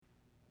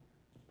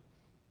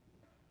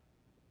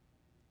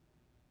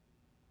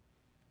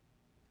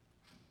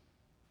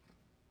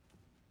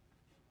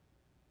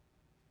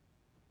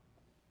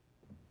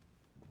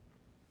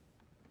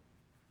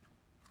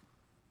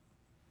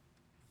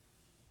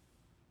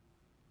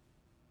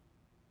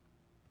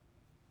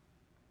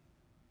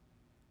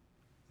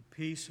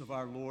Peace of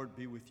our Lord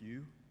be with you.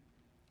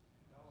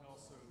 And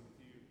also with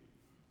you.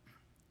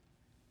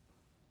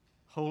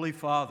 Holy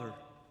Father,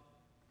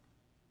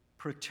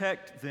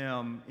 protect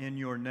them in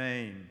your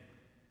name,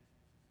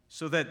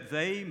 so that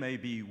they may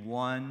be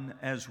one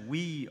as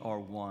we are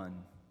one.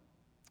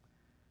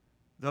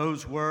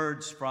 Those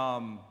words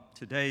from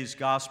today's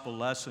gospel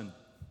lesson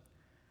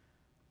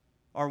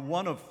are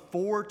one of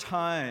 4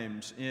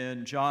 times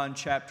in John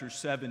chapter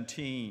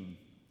 17,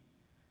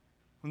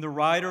 when the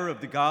writer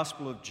of the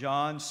Gospel of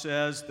John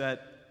says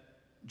that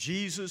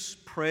Jesus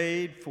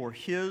prayed for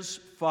his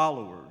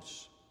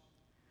followers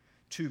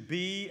to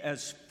be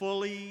as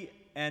fully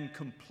and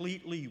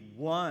completely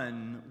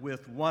one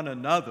with one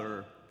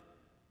another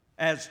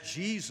as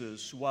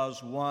Jesus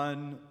was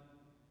one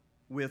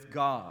with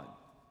God.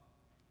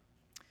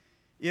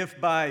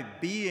 If by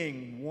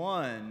being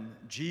one,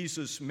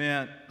 Jesus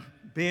meant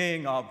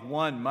being of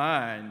one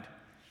mind,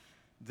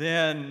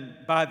 then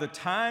by the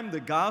time the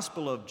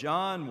Gospel of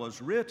John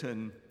was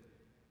written,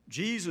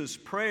 Jesus'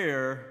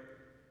 prayer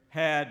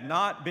had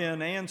not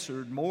been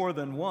answered more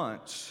than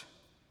once.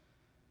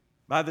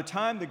 By the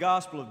time the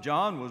Gospel of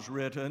John was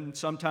written,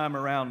 sometime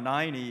around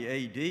 90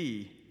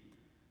 A.D.,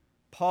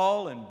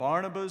 Paul and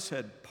Barnabas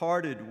had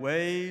parted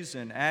ways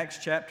in Acts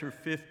chapter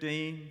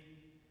 15.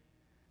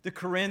 The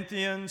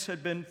Corinthians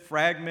had been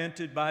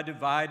fragmented by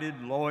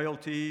divided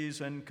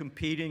loyalties and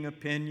competing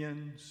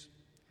opinions.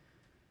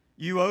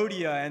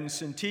 Euodia and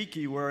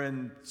Syntyche were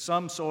in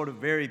some sort of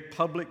very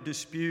public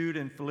dispute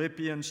in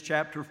Philippians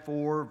chapter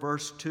 4,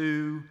 verse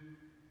 2.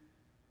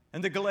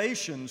 And the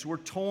Galatians were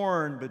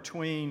torn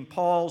between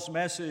Paul's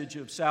message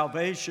of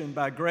salvation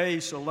by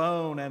grace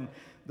alone and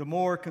the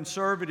more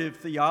conservative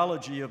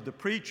theology of the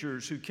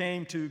preachers who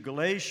came to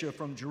Galatia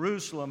from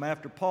Jerusalem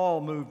after Paul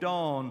moved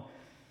on,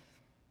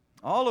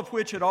 all of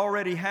which had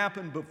already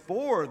happened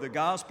before the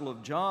Gospel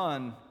of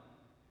John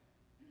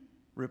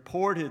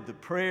reported the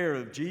prayer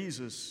of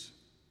Jesus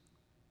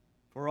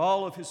for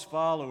all of his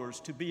followers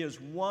to be as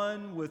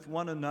one with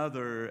one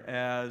another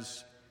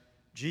as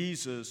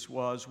Jesus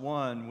was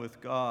one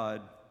with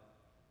God.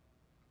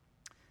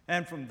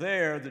 And from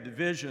there, the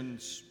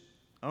divisions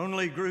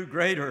only grew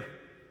greater.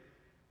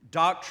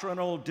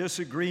 Doctrinal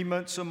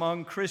disagreements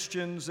among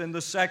Christians in the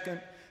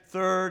 2nd,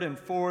 3rd, and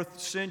 4th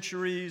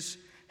centuries,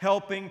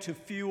 helping to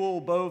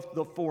fuel both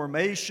the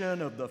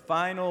formation of the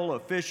final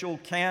official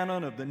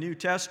canon of the New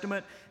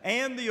Testament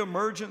and the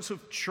emergence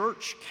of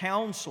church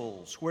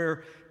councils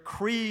where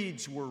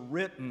creeds were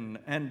written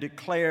and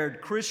declared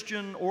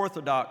Christian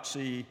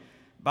orthodoxy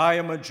by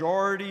a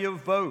majority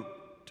of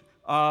vote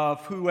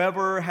of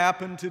whoever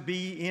happened to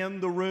be in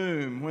the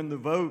room when the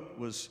vote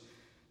was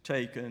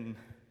taken,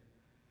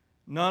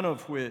 none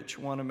of which,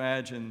 one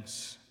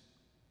imagines,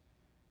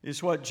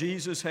 is what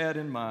Jesus had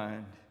in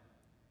mind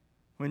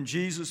when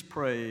Jesus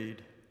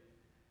prayed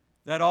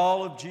that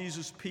all of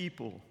Jesus'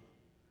 people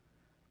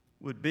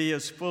would be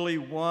as fully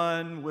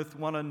one with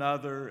one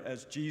another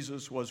as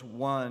Jesus was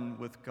one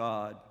with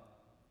God.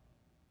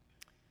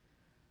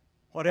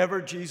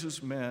 Whatever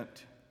Jesus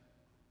meant,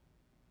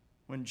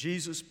 when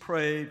Jesus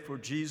prayed for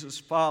Jesus'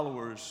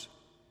 followers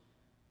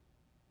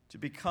to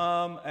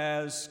become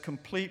as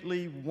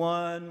completely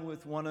one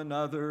with one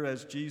another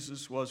as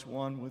Jesus was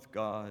one with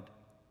God,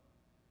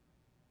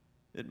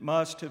 it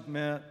must have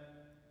meant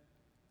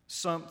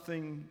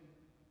something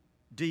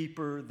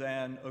deeper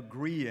than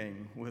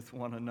agreeing with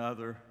one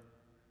another.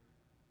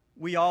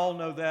 We all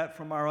know that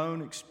from our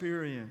own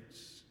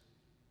experience.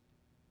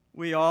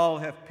 We all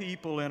have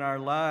people in our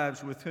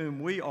lives with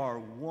whom we are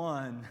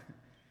one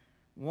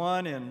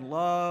in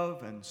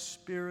love and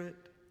spirit,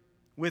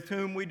 with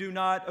whom we do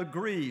not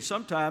agree,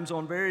 sometimes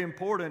on very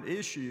important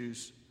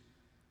issues.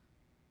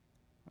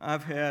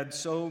 I've had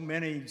so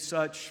many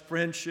such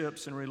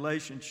friendships and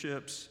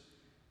relationships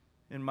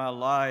in my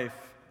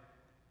life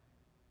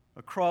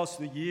across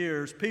the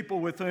years, people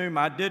with whom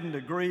I didn't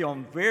agree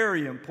on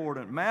very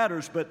important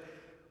matters, but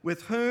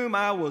with whom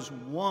I was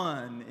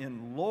one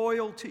in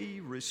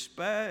loyalty,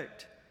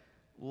 respect,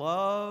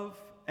 love,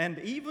 and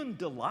even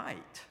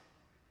delight.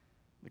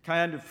 The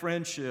kind of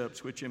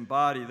friendships which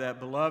embody that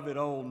beloved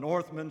old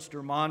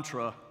Northminster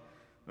mantra,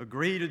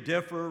 agree to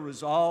differ,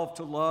 resolve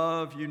to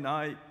love,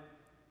 unite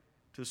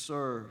to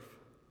serve.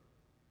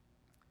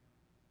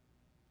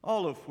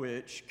 All of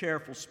which,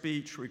 careful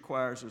speech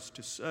requires us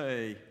to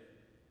say,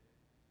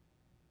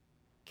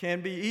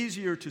 can be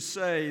easier to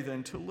say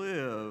than to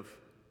live,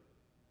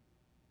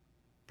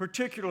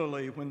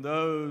 particularly when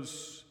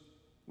those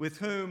with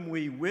whom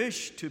we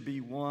wish to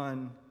be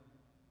one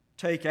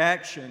take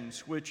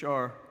actions which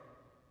are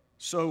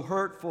so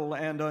hurtful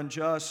and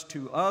unjust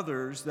to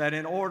others that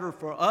in order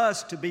for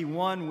us to be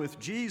one with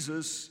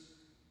Jesus,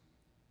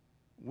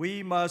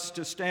 we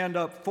must stand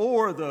up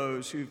for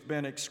those who've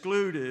been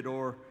excluded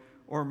or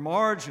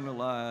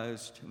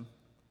marginalized.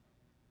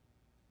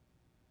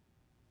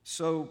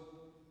 So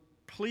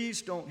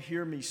please don't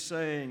hear me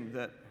saying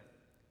that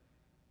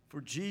for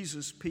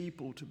Jesus'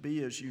 people to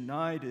be as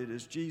united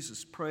as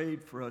Jesus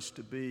prayed for us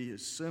to be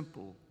is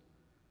simple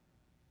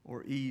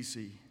or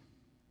easy.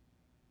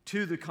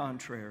 To the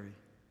contrary,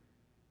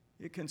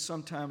 it can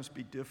sometimes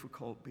be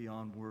difficult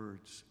beyond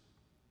words.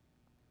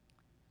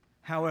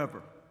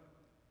 However,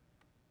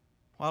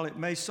 while it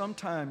may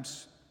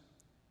sometimes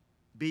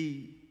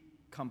be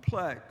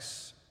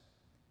complex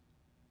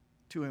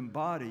to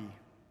embody,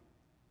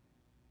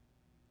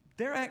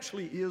 there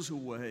actually is a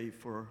way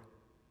for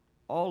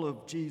all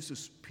of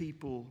Jesus'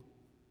 people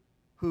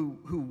who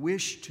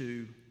wish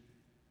to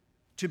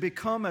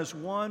become as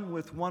one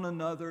with one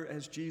another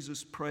as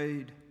Jesus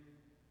prayed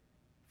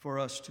for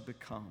us to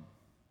become,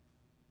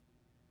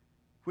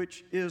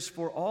 which is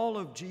for all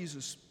of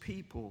Jesus'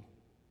 people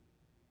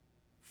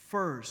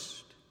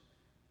first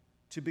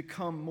to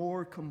become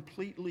more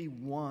completely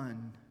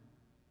one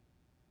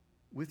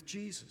with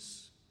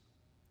Jesus.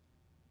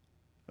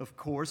 Of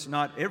course,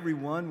 not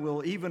everyone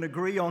will even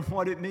agree on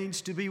what it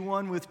means to be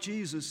one with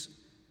Jesus.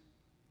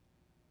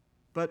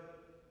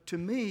 But to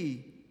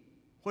me,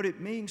 what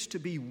it means to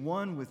be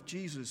one with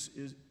Jesus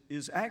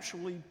is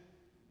actually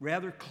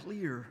rather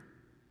clear.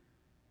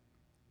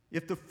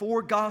 If the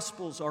four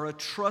Gospels are a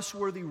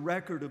trustworthy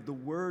record of the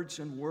words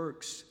and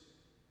works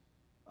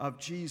of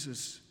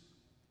Jesus,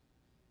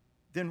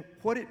 then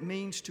what it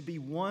means to be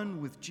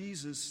one with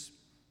Jesus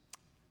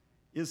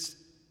is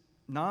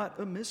not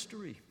a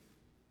mystery.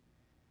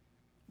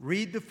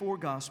 Read the four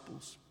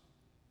Gospels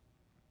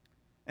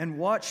and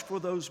watch for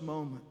those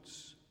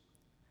moments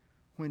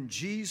when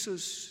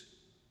Jesus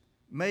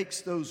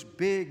makes those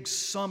big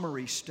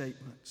summary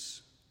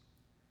statements.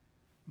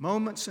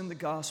 Moments in the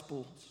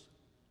Gospels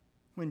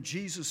when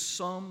Jesus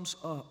sums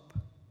up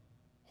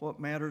what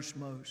matters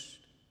most.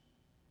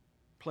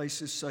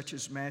 Places such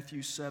as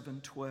Matthew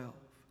 7:12.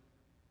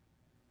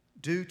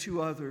 Do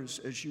to others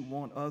as you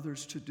want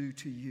others to do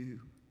to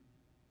you.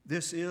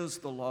 This is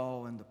the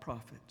law and the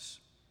prophets.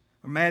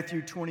 Or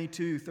Matthew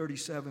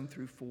 22:37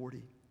 through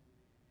 40.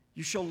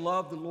 You shall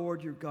love the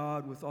Lord your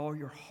God with all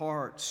your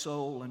heart,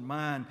 soul, and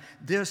mind.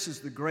 This is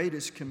the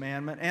greatest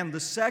commandment, and the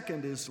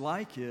second is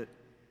like it.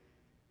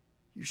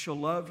 You shall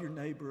love your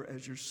neighbor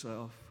as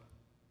yourself.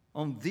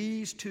 On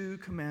these two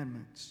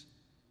commandments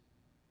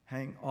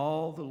hang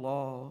all the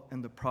law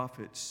and the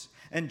prophets.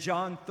 And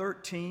John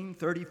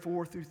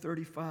 13:34 through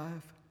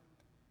 35.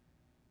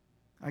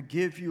 I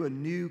give you a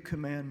new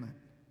commandment,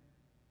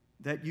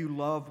 that you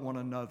love one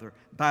another.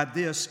 By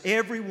this,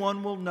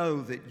 everyone will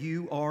know that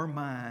you are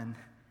mine,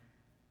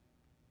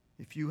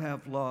 if you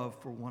have love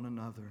for one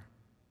another.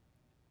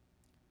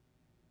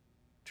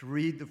 To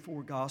read the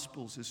four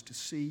Gospels is to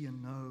see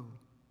and know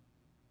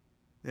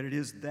that it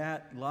is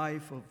that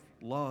life of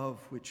love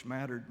which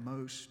mattered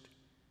most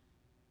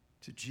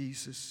to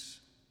Jesus,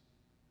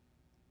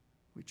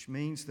 which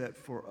means that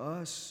for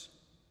us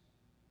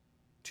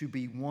to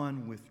be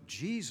one with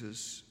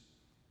Jesus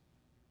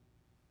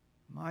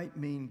might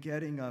mean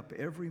getting up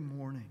every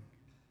morning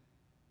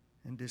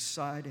and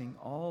deciding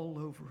all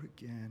over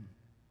again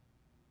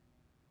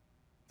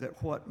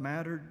that what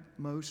mattered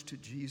most to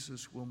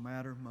Jesus will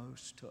matter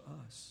most to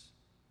us.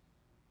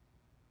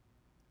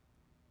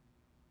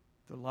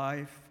 The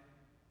life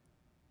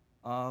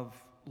of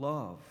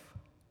love,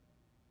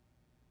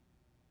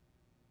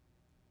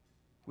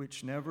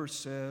 which never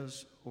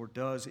says or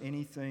does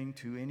anything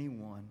to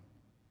anyone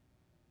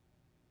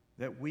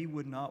that we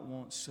would not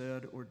want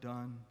said or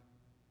done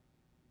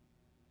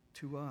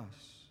to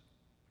us.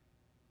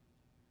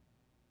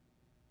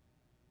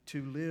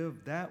 To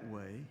live that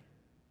way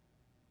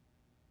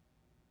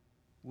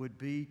would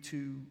be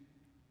to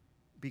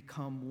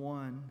become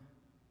one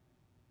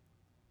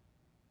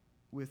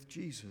with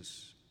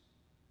Jesus.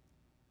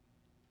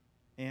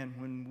 And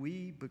when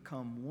we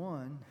become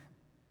one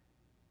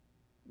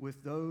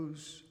with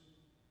those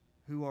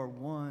who are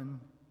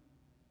one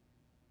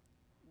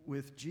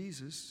with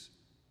Jesus,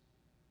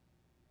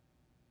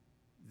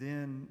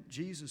 then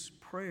Jesus'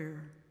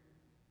 prayer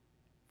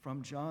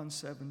from John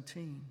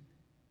 17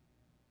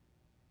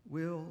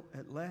 will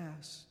at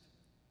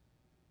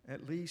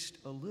least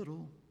a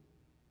little,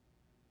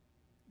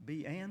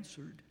 be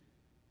answered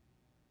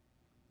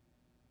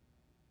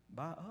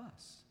by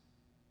us.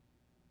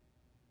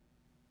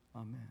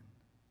 Amen.